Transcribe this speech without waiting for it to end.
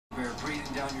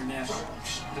down your neck.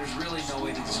 There's really no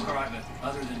way to describe it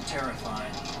other than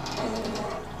terrifying.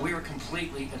 We are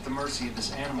completely at the mercy of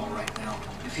this animal right now.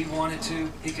 If he wanted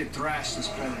to, he could thrash this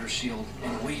predator shield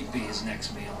and we'd be his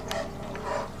next meal.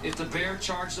 If the bear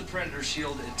charged the predator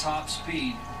shield at top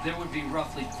speed, there would be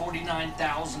roughly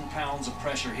 49,000 pounds of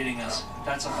pressure hitting us.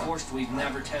 That's a force we've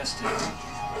never tested.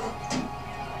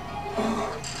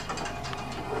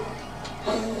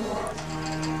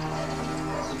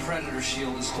 The predator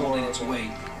shield is holding its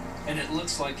weight, and it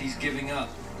looks like he's giving up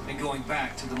and going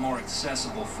back to the more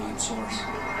accessible food source.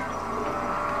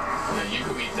 Yeah, you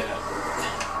go eat that.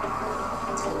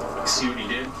 See what he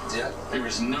did? Yeah. There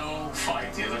was no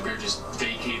fight. The other bear just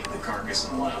vacated the carcass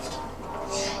and left.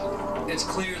 It's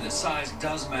clear that size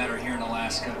does matter here in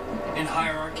Alaska, and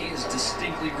hierarchy is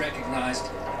distinctly recognized,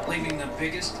 leaving the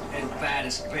biggest and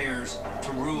baddest bears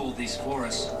to rule these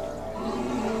forests.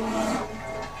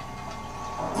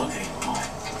 Look at him, my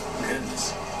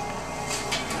goodness.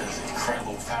 That is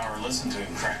incredible power. Listen to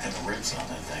him cracking the ribs on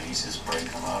that thing. He's just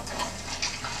breaking them up.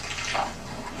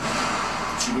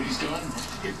 See what he's doing?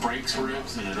 It breaks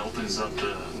ribs and it opens up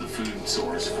the food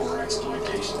source for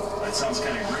exploitation. That sounds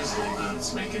kind of grisly, but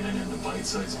it's making it into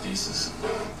bite-sized pieces.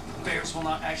 Bears will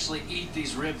not actually eat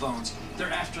these rib bones.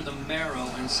 They're after the marrow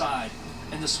inside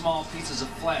and the small pieces of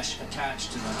flesh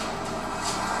attached to them.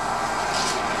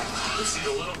 But see,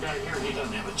 the little guy here, he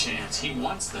doesn't have a chance. He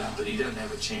wants that, but he doesn't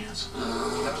have a chance.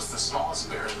 Notice the smallest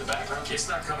bear in the background? It's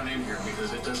not coming in here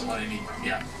because it doesn't want any...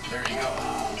 Yeah, there you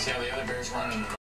go. See how the other bear's running?